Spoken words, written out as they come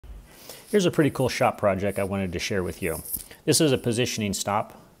Here's a pretty cool shop project I wanted to share with you. This is a positioning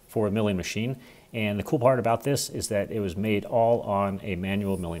stop for a milling machine, and the cool part about this is that it was made all on a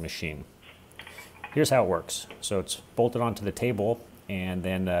manual milling machine. Here's how it works. So it's bolted onto the table, and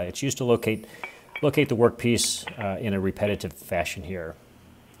then it's used to locate the workpiece in a repetitive fashion here.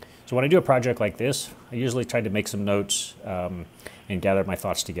 So when I do a project like this, I usually try to make some notes and gather my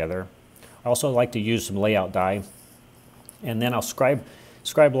thoughts together. I also like to use some layout die, and then I'll scribe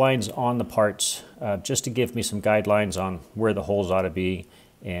lines on the parts just to give me some guidelines on where the holes ought to be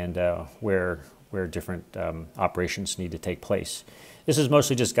and where different operations need to take place. This is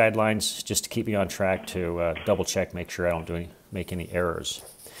mostly just guidelines just to keep me on track to double check, make sure I don't make any errors.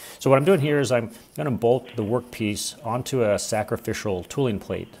 So what I'm doing here is I'm going to bolt the workpiece onto a sacrificial tooling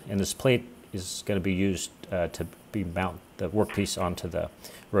plate, and this plate is going to be used to mount the workpiece onto the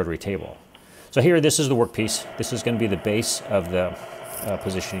rotary table. So here, this is the workpiece. This is going to be the base of the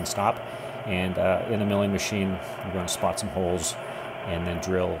positioning stop, and in the milling machine I'm going to spot some holes and then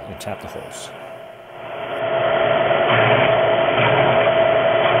drill and tap the holes.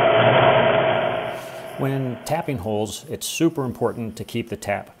 When tapping holes, it's super important to keep the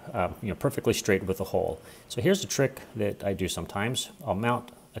tap perfectly straight with the hole. So here's a trick that I do sometimes. I'll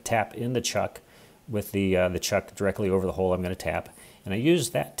mount a tap in the chuck with the chuck directly over the hole I'm going to tap, and I use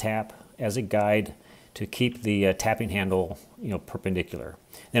that tap as a guide to keep the tapping handle perpendicular.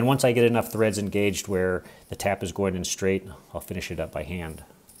 Then once I get enough threads engaged where the tap is going in straight, I'll finish it up by hand.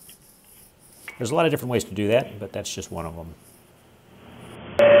 There's a lot of different ways to do that, but that's just one of them.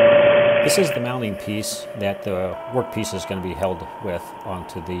 This is the mounting piece that the workpiece is going to be held with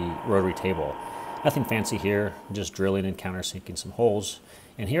onto the rotary table. Nothing fancy here, just drilling and countersinking some holes.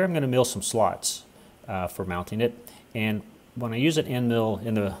 And here I'm going to mill some slots for mounting it. And when I use an end mill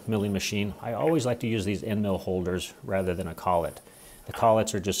in the milling machine, I always like to use these end mill holders rather than a collet. The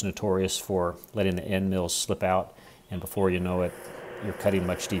collets are just notorious for letting the end mills slip out, and before you know it, you're cutting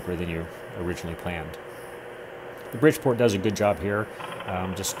much deeper than you originally planned. The Bridgeport does a good job here,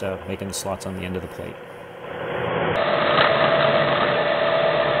 just making the slots on the end of the plate.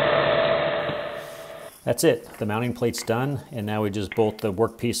 That's it. The mounting plate's done, and now we just bolt the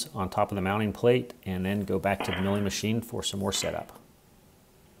workpiece on top of the mounting plate and then go back to the milling machine for some more setup.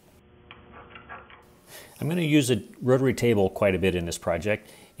 I'm going to use a rotary table quite a bit in this project,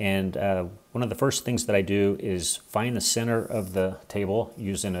 and one of the first things that I do is find the center of the table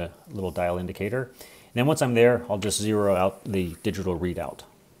using a little dial indicator. And then once I'm there, I'll just zero out the digital readout.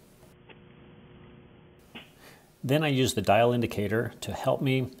 Then I use the dial indicator to help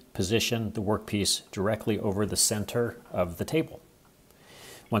me position the workpiece directly over the center of the table.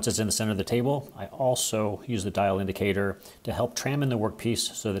 Once it's in the center of the table, I also use the dial indicator to help tram in the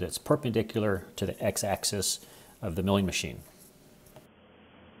workpiece so that it's perpendicular to the x-axis of the milling machine.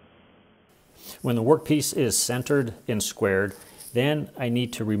 When the workpiece is centered and squared, then I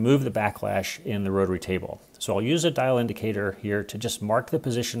need to remove the backlash in the rotary table. So I'll use a dial indicator here to just mark the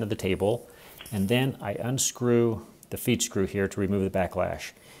position of the table, and then I unscrew the feed screw here to remove the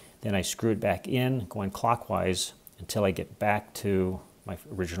backlash. Then I screw it back in, going clockwise until I get back to my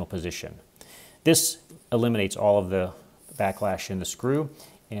original position. This eliminates all of the backlash in the screw,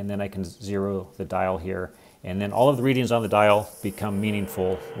 and then I can zero the dial here, and then all of the readings on the dial become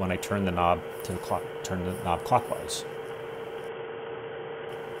meaningful when I turn the knob clockwise.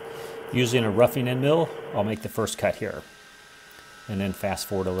 Using a roughing end mill, I'll make the first cut here, and then fast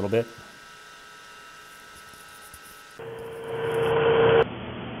forward a little bit.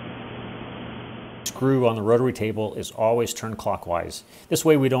 Screw on the rotary table is always turned clockwise. This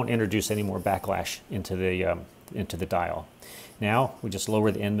way we don't introduce any more backlash into the dial. Now we just lower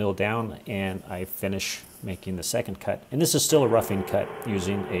the end mill down, and I finish making the second cut. And this is still a roughing cut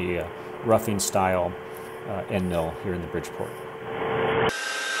using a roughing style end mill here in the Bridgeport.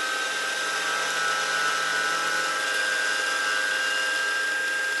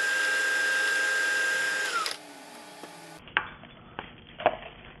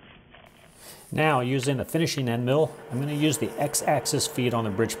 Now, using a finishing end mill, I'm going to use the x-axis feed on the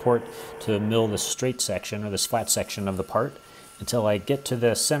Bridgeport to mill the straight section, or this flat section of the part, until I get to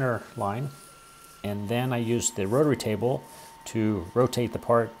the center line. And then I use the rotary table to rotate the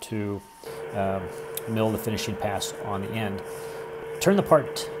part to mill the finishing pass on the end. Turn the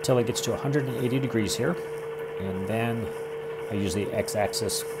part till it gets to 180 degrees here, and then I use the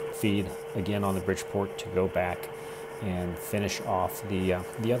x-axis feed again on the Bridgeport to go back and finish off the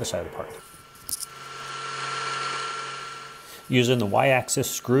other side of the part. Using the y-axis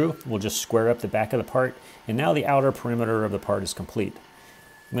screw, we'll just square up the back of the part, and now the outer perimeter of the part is complete.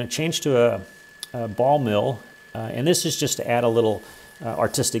 I'm going to change to a ball mill, and this is just to add a little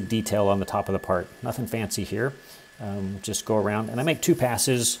artistic detail on the top of the part. Nothing fancy here. Just go around, and I make 2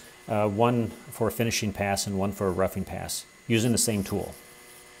 passes, one for a finishing pass and one for a roughing pass, using the same tool.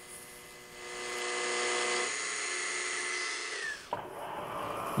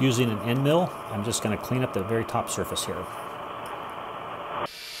 Using an end mill, I'm just going to clean up the very top surface here.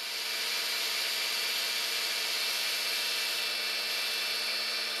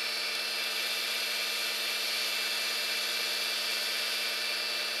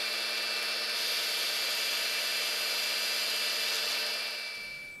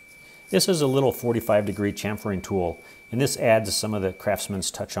 This is a little 45-degree chamfering tool, and this adds some of the craftsman's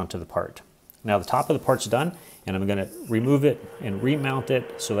touch onto the part. Now the top of the part's done, and I'm going to remove it and remount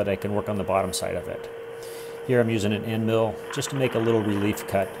it so that I can work on the bottom side of it. Here I'm using an end mill just to make a little relief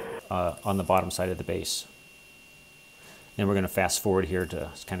cut on the bottom side of the base. And we're going to fast forward here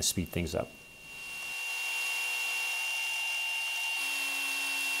to kind of speed things up.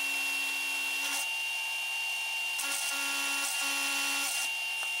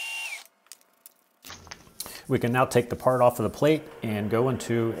 We can now take the part off of the plate and go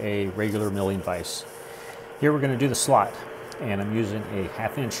into a regular milling vise. Here we're going to do the slot, and I'm using a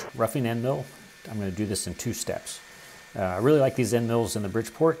 1/2-inch roughing end mill. I'm going to do this in 2 steps. I really like these end mills in the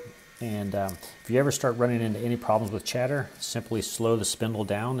Bridgeport, and if you ever start running into any problems with chatter, simply slow the spindle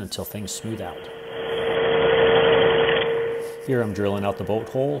down until things smooth out. Here I'm drilling out the bolt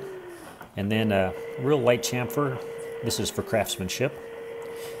hole, and then a real light chamfer. This is for craftsmanship.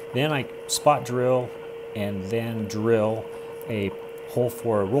 Then I spot drill and then drill a hole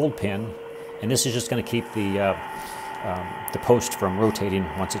for a rolled pin, and this is just going to keep the post from rotating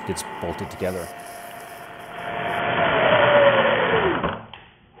once it gets bolted together.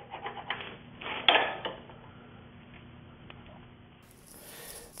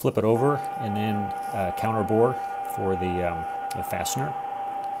 Flip it over and then counter bore for the fastener.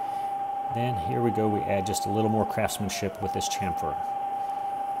 Then here we go, we add just a little more craftsmanship with this chamfer.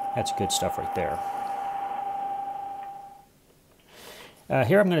 That's good stuff right there.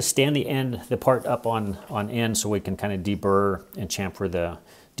 Here I'm going to stand the part up on end so we can kind of deburr and chamfer the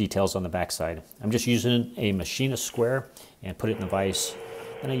details on the backside. I'm just using a machinist square and put it in the vise.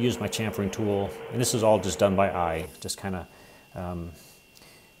 Then I use my chamfering tool, and this is all just done by eye. Just kind of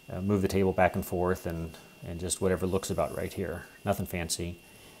move the table back and forth and just whatever looks about right here. Nothing fancy.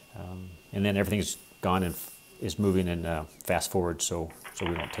 And then everything's gone and is moving in fast forward, so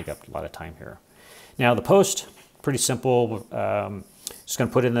we don't take up a lot of time here. Now the post, pretty simple. Just going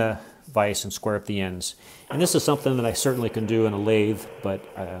to put in the vise and square up the ends. And this is something that I certainly can do in a lathe, but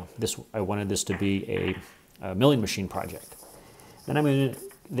I wanted this to be a milling machine project. Then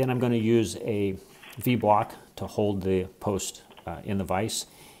I'm going to use a V-block to hold the post in the vise,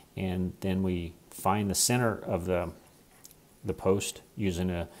 and then we find the center of the post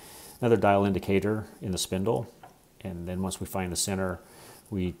using another dial indicator in the spindle. And then once we find the center,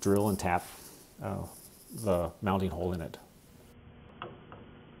 we drill and tap the mounting hole in it.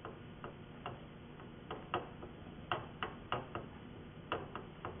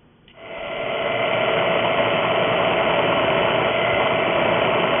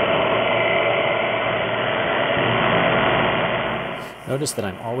 Notice that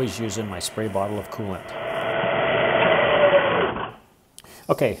I'm always using my spray bottle of coolant.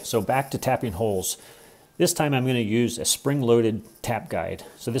 Okay, so back to tapping holes. This time I'm going to use a spring-loaded tap guide.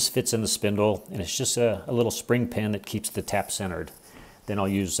 So this fits in the spindle, and it's just a little spring pin that keeps the tap centered. Then I'll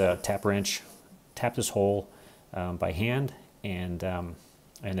use a tap wrench, tap this hole by hand, and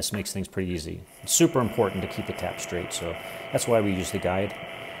this makes things pretty easy. It's super important to keep the tap straight, so that's why we use the guide.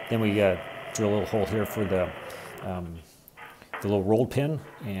 Then we drill a little hole here for the little rolled pin,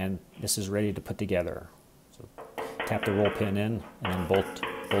 and this is ready to put together. So tap the roll pin in, and then bolt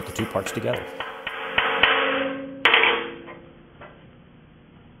the 2 parts together.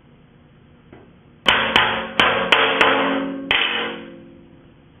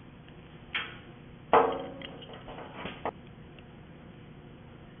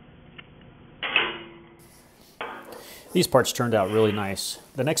 These parts turned out really nice.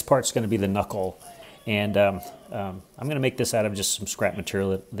 The next part's going to be the knuckle. And I'm going to make this out of just some scrap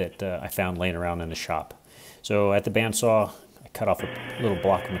material that I found laying around in the shop. So at the bandsaw, I cut off a little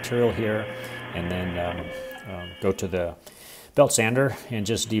block of material here, and then go to the belt sander and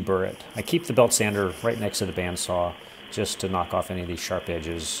just deburr it. I keep the belt sander right next to the bandsaw just to knock off any of these sharp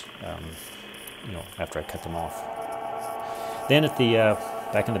edges, after I cut them off. Then at the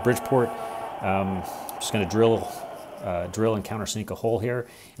back in the Bridgeport, I'm just going to drill and countersink a hole here.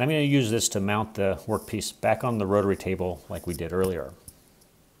 And I'm going to use this to mount the workpiece back on the rotary table like we did earlier.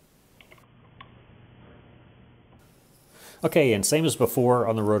 Okay, and same as before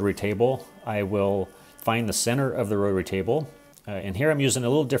on the rotary table, I will find the center of the rotary table. And here I'm using a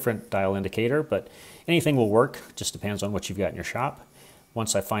little different dial indicator, but anything will work, just depends on what you've got in your shop.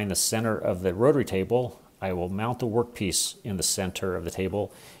 Once I find the center of the rotary table, I will mount the workpiece in the center of the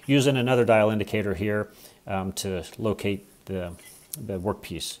table, using another dial indicator here to locate the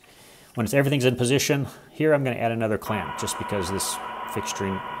workpiece. Once everything's in position, here I'm going to add another clamp, just because this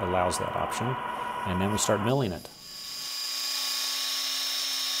fixturing allows that option. And then we start milling it.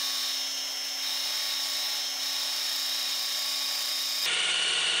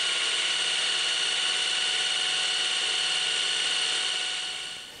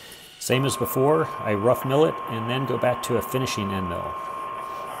 Same as before, I rough mill it and then go back to a finishing end mill.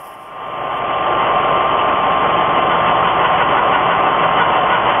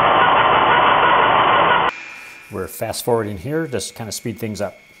 We're fast forwarding here, just to kind of speed things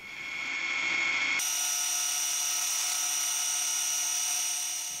up.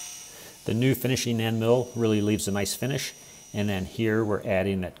 The new finishing end mill really leaves a nice finish. And then here we're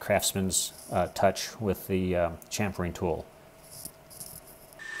adding that craftsman's touch with the chamfering tool.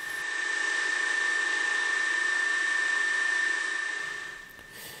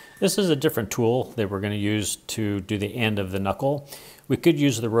 This is a different tool that we're going to use to do the end of the knuckle. We could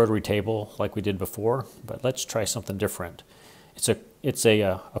use the rotary table like we did before, but let's try something different. It's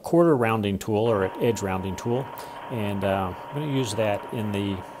a quarter rounding tool, or an edge rounding tool, and I'm going to use that in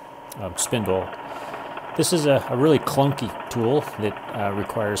the spindle. This is a really clunky tool that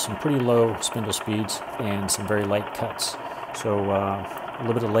requires some pretty low spindle speeds and some very light cuts. So a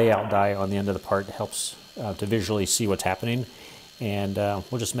little bit of layout die on the end of the part helps to visually see what's happening. And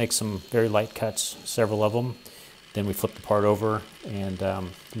we'll just make some very light cuts, several of them. Then we flip the part over, and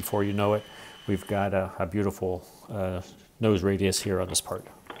before you know it, we've got a beautiful nose radius here on this part.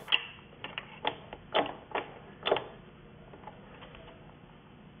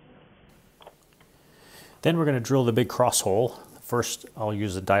 Then we're going to drill the big cross hole. First, I'll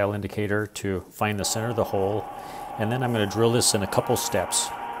use a dial indicator to find the center of the hole, and then I'm going to drill this in a couple steps.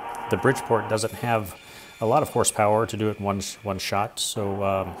 The Bridgeport doesn't have a lot of horsepower to do it in one shot,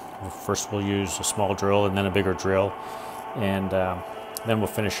 so first we'll use a small drill and then a bigger drill, and then we'll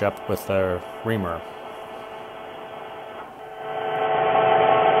finish up with a reamer.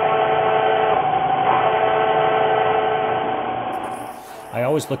 I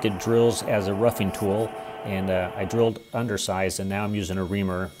always look at drills as a roughing tool, and I drilled undersized, and now I'm using a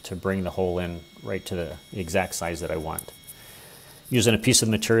reamer to bring the hole in right to the exact size that I want. Using a piece of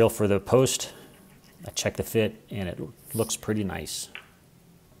material for the post, I check the fit, and it looks pretty nice.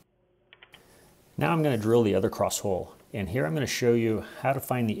 Now I'm going to drill the other cross hole, and here I'm going to show you how to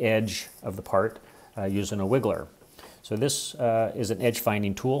find the edge of the part using a wiggler. So this is an edge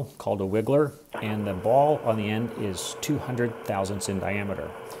finding tool called a wiggler, and the ball on the end is 200 thousandths in diameter.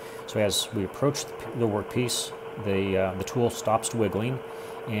 So as we approach the workpiece, the tool stops wiggling,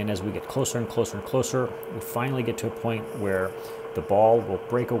 and as we get closer and closer and closer, we finally get to a point where the ball will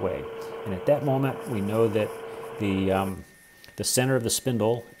break away. And at that moment, we know that the center of the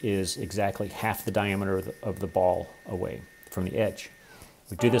spindle is exactly half the diameter of the ball away from the edge.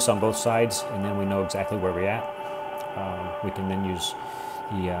 We do this on both sides, and then we know exactly where we're at. We can then use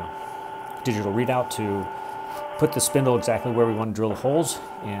the digital readout to put the spindle exactly where we want to drill the holes.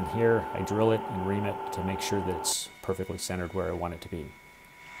 And here I drill it and ream it to make sure that it's perfectly centered where I want it to be.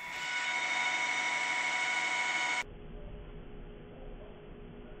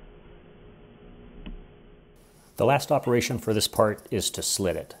 The last operation for this part is to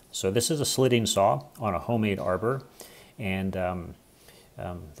slit it. So this is a slitting saw on a homemade arbor, and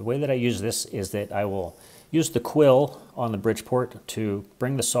the way that I use this is that I will use the quill on the Bridgeport to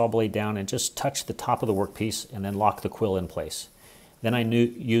bring the saw blade down and just touch the top of the workpiece and then lock the quill in place. Then I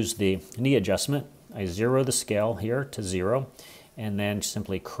use the knee adjustment. I zero the scale here to 0, and then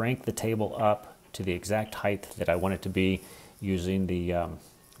simply crank the table up to the exact height that I want it to be using the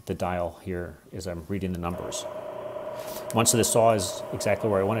dial here as I'm reading the numbers. Once the saw is exactly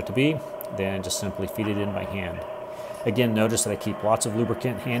where I want it to be, then just simply feed it in by hand. Again, notice that I keep lots of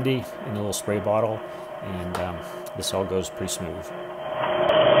lubricant handy in a little spray bottle, and this all goes pretty smooth.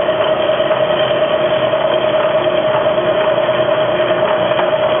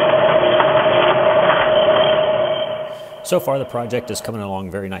 So far the project is coming along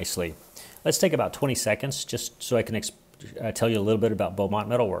very nicely. Let's take about 20 seconds just so I can tell you a little bit about Beaumont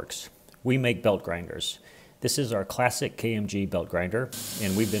Metalworks. We make belt grinders. This is our classic KMG belt grinder,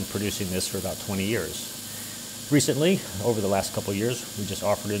 and we've been producing this for about 20 years. Recently, over the last couple of years, we just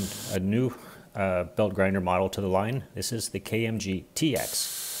offered a new belt grinder model to the line. This is the KMG TX.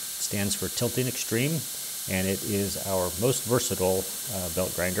 It stands for Tilting Extreme, and it is our most versatile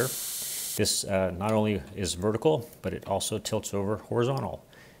belt grinder. This not only is vertical, but it also tilts over horizontal,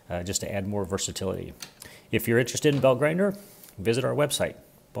 just to add more versatility. If you're interested in belt grinder, visit our website,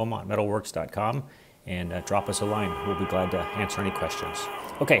 beaumontmetalworks.com, and drop us a line. We'll be glad to answer any questions.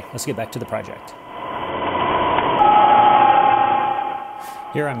 Okay, let's get back to the project.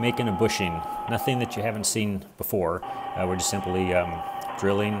 Here I'm making a bushing, nothing that you haven't seen before. We're just simply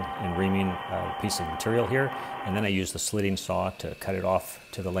drilling and reaming a piece of material here, and then I use the slitting saw to cut it off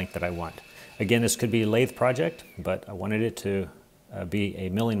to the length that I want. Again, this could be a lathe project, but I wanted it to be a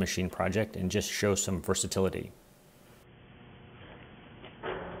milling machine project and just show some versatility.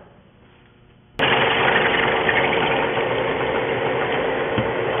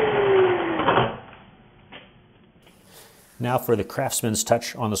 Now for the craftsman's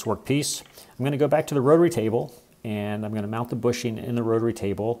touch on this workpiece, I'm going to go back to the rotary table, and I'm going to mount the bushing in the rotary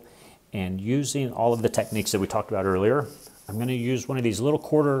table, and using all of the techniques that we talked about earlier, I'm going to use one of these little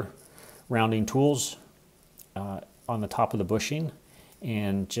quarter rounding tools on the top of the bushing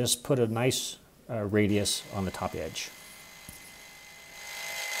and just put a nice radius on the top edge.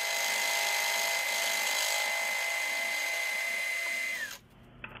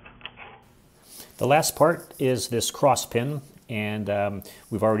 The last part is this cross pin, and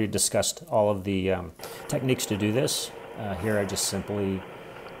we've already discussed all of the techniques to do this. Here I just simply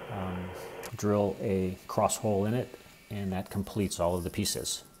drill a cross hole in it, and that completes all of the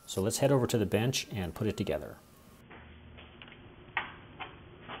pieces. So let's head over to the bench and put it together.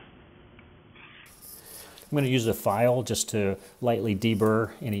 I'm going to use a file just to lightly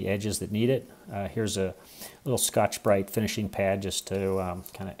deburr any edges that need it. Here's a little Scotch-Brite finishing pad just to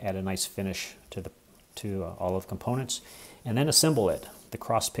kind of add a nice finish to all of the components, and then assemble it. The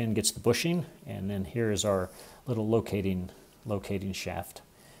cross pin gets the bushing, and then here is our little locating shaft.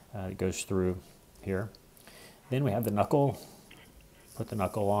 It goes through here. Then we have the knuckle. Put the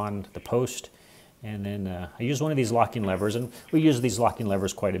knuckle on the post, and then I use one of these locking levers, and we use these locking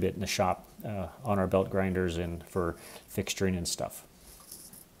levers quite a bit in the shop on our belt grinders and for fixturing and stuff.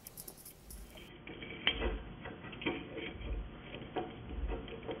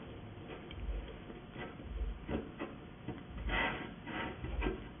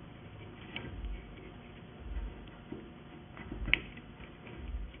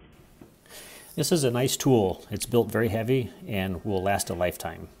 This is a nice tool. It's built very heavy and will last a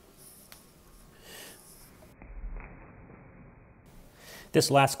lifetime. This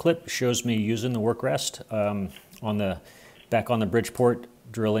last clip shows me using the work rest back on the Bridgeport,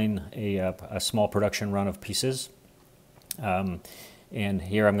 drilling a small production run of pieces. And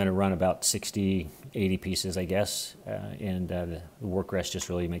here I'm going to run about 60, 80 pieces, I guess, and the work rest just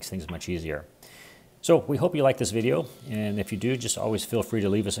really makes things much easier. So we hope you like this video, and if you do, just always feel free to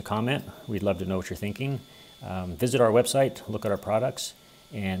leave us a comment. We'd love to know what you're thinking. Visit our website, look at our products,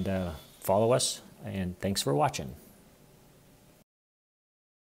 and follow us, and thanks for watching.